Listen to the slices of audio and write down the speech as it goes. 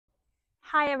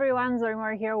Hi everyone,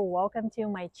 Zorimor here. Welcome to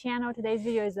my channel. Today's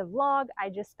video is a vlog. I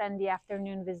just spent the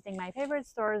afternoon visiting my favorite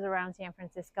stores around San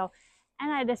Francisco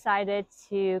and I decided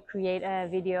to create a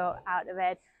video out of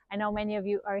it. I know many of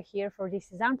you are here for the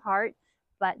Sezane part,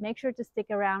 but make sure to stick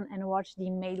around and watch the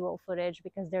Madewell footage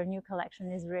because their new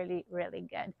collection is really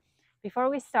good. Before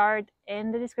we start,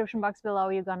 in the description box below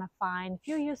you're gonna find a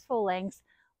few useful links.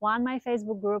 One, my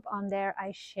Facebook group. On there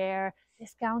I share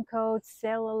discount codes,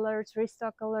 sale alerts,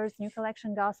 restock alerts, new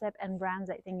collection gossip, and brands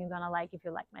I think you're gonna like if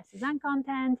you like my Sezane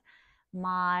content.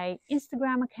 My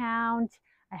Instagram account,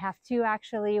 I have two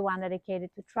actually, one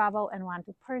dedicated to travel and one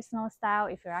to personal style.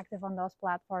 If you're active on those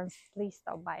platforms, please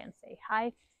stop by and say hi.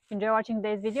 If you enjoy watching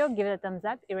today's video, give it a thumbs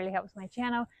up. It really helps my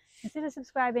channel. Consider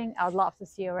subscribing. I would love to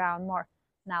see you around more.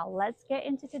 Now let's get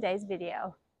into today's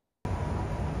video.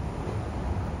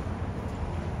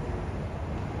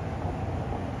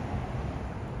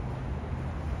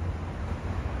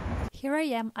 Here I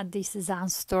am at the Sezane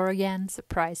store again.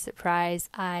 Surprise, surprise.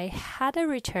 I had a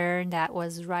return that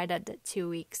was right at the 2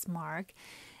 weeks mark.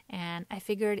 And I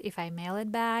figured if I mail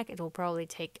it back, it will probably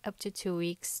take up to 2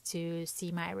 weeks to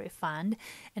see my refund.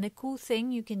 And a cool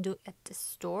thing you can do at the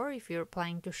store if you're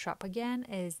planning to shop again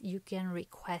is you can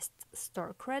request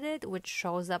store credit, which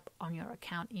shows up on your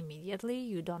account immediately.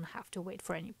 You don't have to wait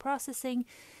for any processing.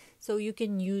 So you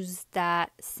can use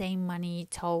that same money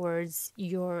towards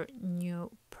your new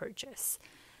purchase.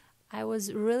 I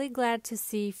was really glad to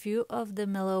see a few of the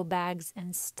Madewell bags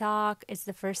in stock. It's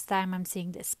the first time I'm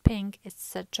seeing this pink. It's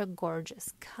such a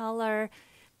gorgeous color.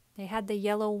 They had the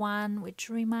yellow one, which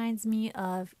reminds me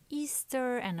of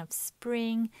Easter and of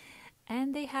spring.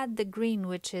 And they had the green,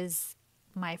 which is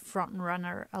my front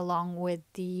runner, along with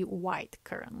the white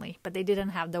currently. But they didn't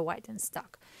have the white in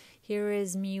stock. Here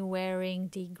is me wearing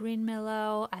the green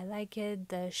Madewell. I like it.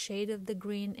 The shade of the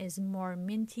green is more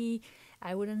minty.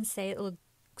 I wouldn't say it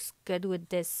looks good with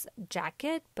this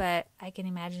jacket, but I can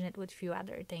imagine it with a few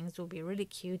other things. It will be really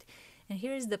cute. And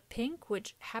here is the pink,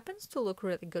 which happens to look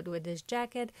really good with this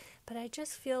jacket, but I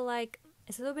just feel like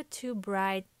it's a little bit too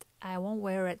bright. I won't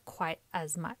wear it quite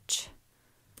as much.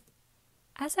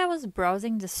 As I was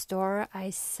browsing the store,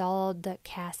 I saw the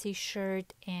Cassie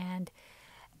shirt and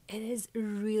it is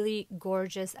really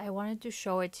gorgeous. I wanted to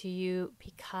show it to you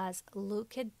because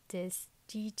look at this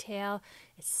detail.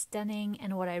 It's stunning,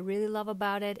 and what I really love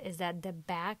about it is that the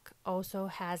back also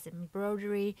has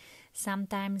embroidery.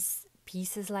 Sometimes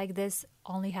pieces like this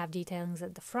only have detailings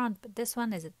at the front, but this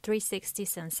one is a 360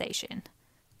 sensation.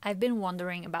 I've been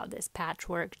wondering about this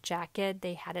patchwork jacket.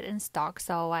 They had it in stock,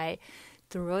 so I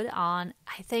threw it on.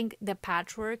 I think the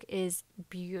patchwork is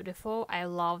beautiful. I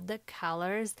love the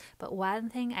colors, but one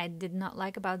thing I did not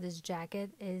like about this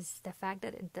jacket is the fact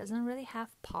that it doesn't really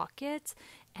have pockets,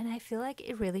 and I feel like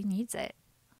it really needs it.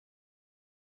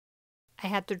 I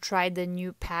had to try the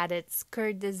new padded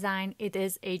skirt design. It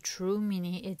is a true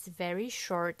mini. It's very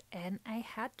short and I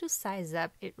had to size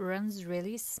up. It runs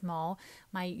really small.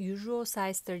 My usual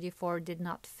size 34 did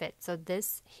not fit. So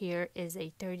this here is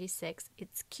a 36.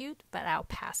 It's cute, but I'll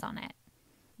pass on it.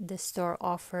 The store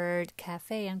offered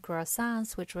cafe and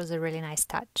croissants, which was a really nice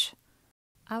touch.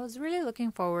 I was really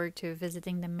looking forward to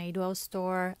visiting the Madewell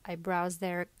store. I browsed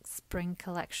their spring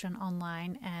collection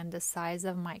online and the size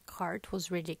of my cart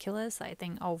was ridiculous. I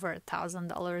think over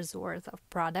 $1,000 worth of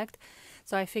product.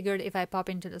 So I figured if I pop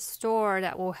into the store,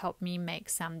 that will help me make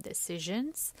some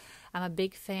decisions. I'm a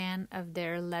big fan of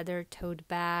their leather tote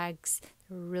bags.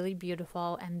 They're really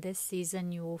beautiful, and this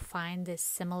season you will find this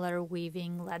similar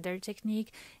weaving leather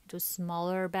technique into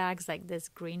smaller bags. Like this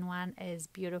green one is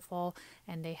beautiful,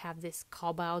 and they have this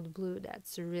cobalt blue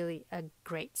that's really a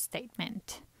great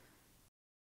statement.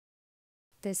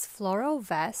 This floral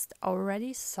vest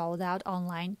already sold out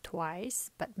online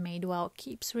twice, but Madewell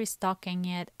keeps restocking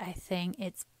it. I think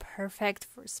it's perfect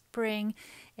for spring.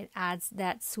 It adds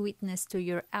that sweetness to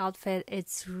your outfit.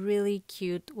 It's really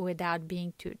cute without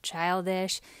being too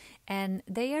childish, and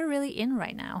they are really in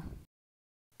right now.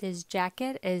 This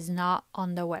jacket is not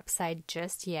on the website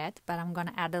just yet, but I'm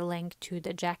gonna add a link to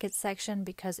the jacket section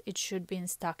because it should be in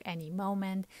stock any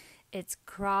moment. It's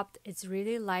cropped, it's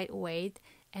really lightweight,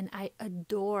 and I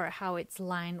adore how it's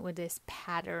lined with this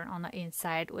pattern on the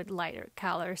inside with lighter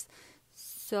colors.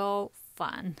 So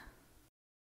fun.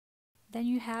 Then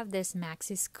you have this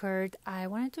maxi skirt. I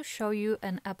wanted to show you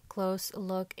an up close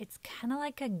look. It's kind of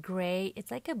like a gray,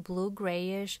 it's like a blue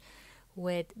grayish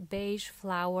with beige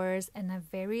flowers and a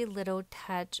very little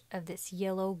touch of this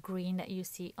yellow green that you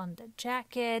see on the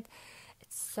jacket.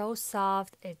 It's so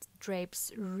soft, it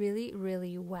drapes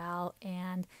really well,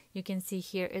 and you can see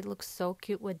here it looks so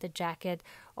cute with the jacket.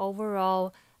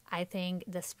 Overall, I think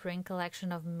the spring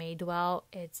collection of Madewell,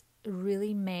 it's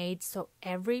really made so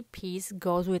every piece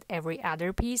goes with every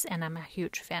other piece, and I'm a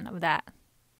huge fan of that.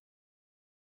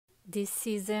 This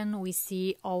season we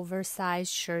see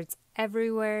oversized shirts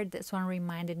everywhere. This one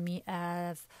reminded me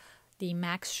of the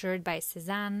Max shirt by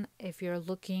Sezane. If you're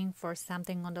looking for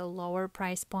something on the lower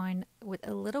price point with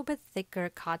a little bit thicker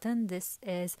cotton, this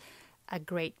is a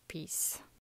great piece.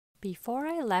 Before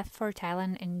I left for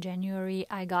Thailand in January,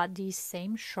 I got these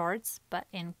same shorts but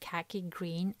in khaki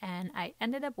green, and I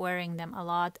ended up wearing them a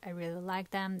lot. I really like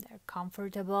them. They're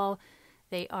comfortable.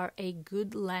 They are a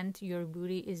good length. Your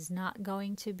booty is not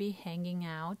going to be hanging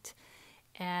out.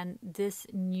 And this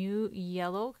new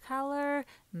yellow color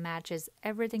matches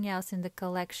everything else in the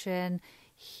collection.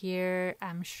 Here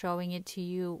I'm showing it to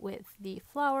you with the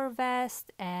flower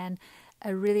vest and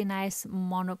a really nice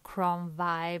monochrome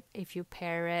vibe if you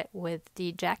pair it with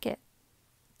the jacket.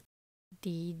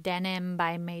 The denim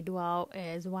by Madewell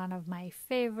is one of my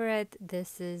favorite.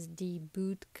 This is the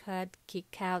boot cut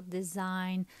kick out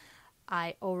design.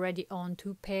 I already own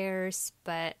 2 pairs,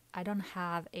 but I don't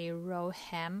have a row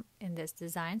hem in this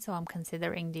design, so I'm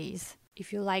considering these.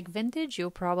 If you like vintage, you'll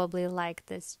probably like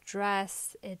this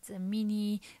dress. It's a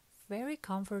mini, very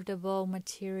comfortable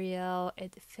material.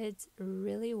 It fits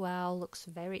really well, looks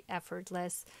very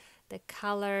effortless. The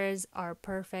colors are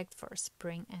perfect for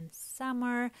spring and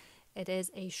summer. It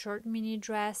is a short mini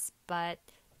dress, but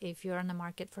if you're on the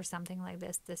market for something like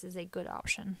this, this is a good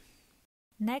option.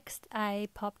 Next, I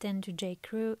popped into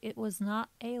J.Crew. It was not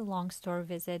a long store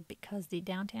visit because the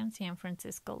downtown San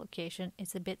Francisco location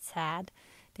is a bit sad.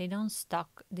 They don't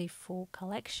stock the full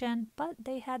collection, but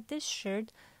they had this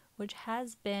shirt which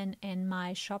has been in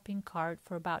my shopping cart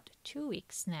for about 2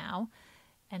 weeks now,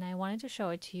 and I wanted to show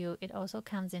it to you. It also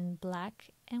comes in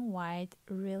black and white,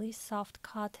 really soft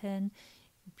cotton,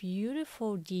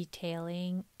 beautiful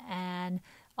detailing, and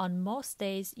on most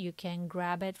days you can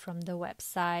grab it from the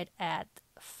website at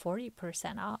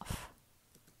 40% off.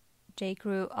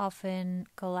 J.Crew often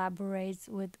collaborates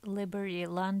with Liberty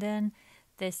London.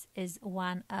 This is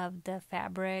one of the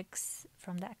fabrics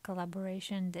from that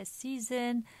collaboration this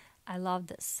season. I love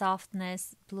the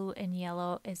softness. Blue and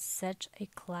yellow is such a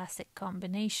classic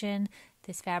combination.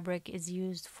 This fabric is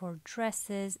used for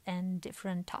dresses and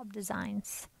different top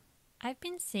designs. I've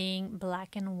been seeing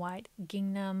black and white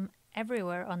gingham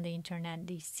everywhere on the internet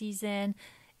this season.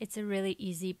 It's a really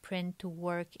easy print to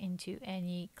work into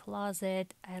any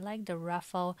closet. I like the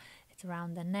ruffle. It's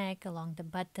around the neck, along the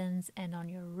buttons, and on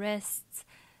your wrists.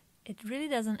 It really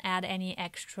doesn't add any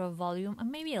extra volume,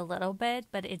 maybe a little bit,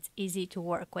 but it's easy to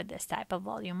work with this type of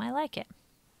volume. I like it.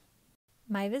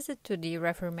 My visit to the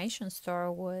Reformation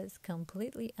store was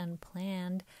completely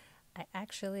unplanned. I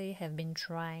actually have been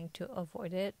trying to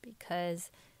avoid it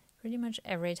because pretty much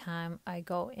every time I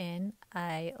go in,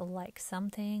 I like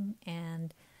something,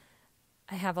 and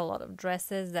I have a lot of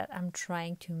dresses that I'm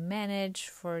trying to manage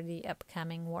for the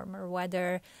upcoming warmer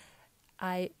weather.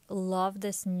 I love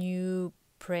this new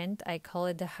print. I call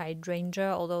it the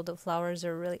hydrangea, although the flowers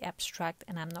are really abstract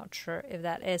and I'm not sure if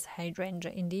that is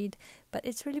hydrangea indeed, but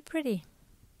it's really pretty.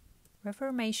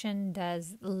 Reformation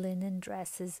does linen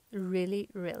dresses really,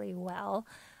 really well.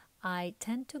 I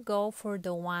tend to go for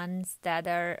the ones that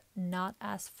are not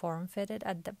as form-fitted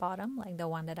at the bottom, like the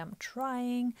one that I'm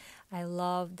trying. I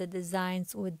love the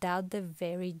designs without the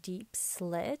very deep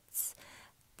slits.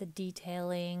 The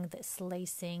detailing, this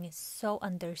lacing is so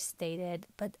understated,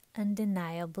 but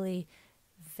undeniably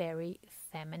very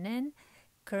feminine.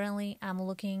 Currently, I'm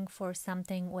looking for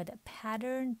something with a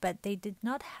pattern, but they did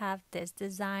not have this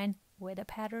design with a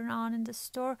pattern on in the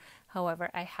store.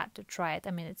 However, I had to try it.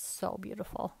 I mean, it's so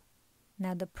beautiful.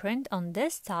 Now, the print on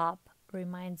this top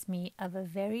reminds me of a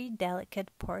very delicate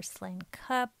porcelain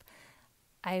cup.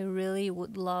 I really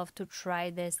would love to try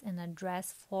this in a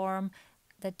dress form.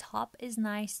 The top is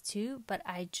nice too, but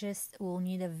I just will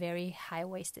need a very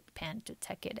high-waisted pant to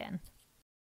tuck it in.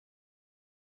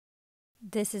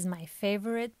 This is my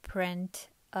favorite print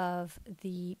of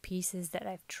the pieces that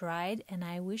I've tried, and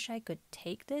I wish I could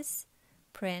take this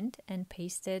print and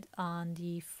paste it on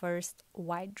the first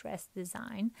white dress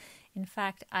design. In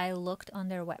fact, I looked on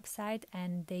their website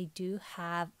and they do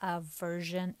have a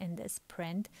version in this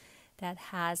print that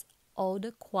has all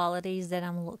the qualities that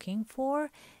I'm looking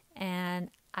for, and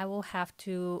I will have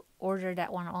to order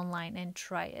that one online and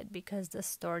try it because the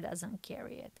store doesn't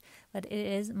carry it, but it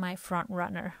is my front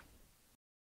runner.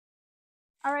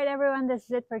 All right, everyone, this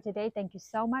is it for today. Thank you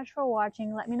so much for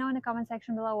watching. Let me know in the comment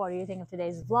section below what do you think of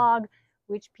today's vlog.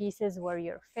 which pieces were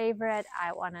your favorite.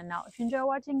 I want to know. If you enjoy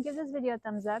watching, give this video a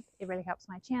thumbs up. It really helps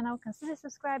my channel. Consider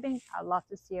subscribing. I'd love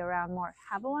to see you around more.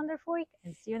 Have a wonderful week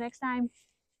and see you next time.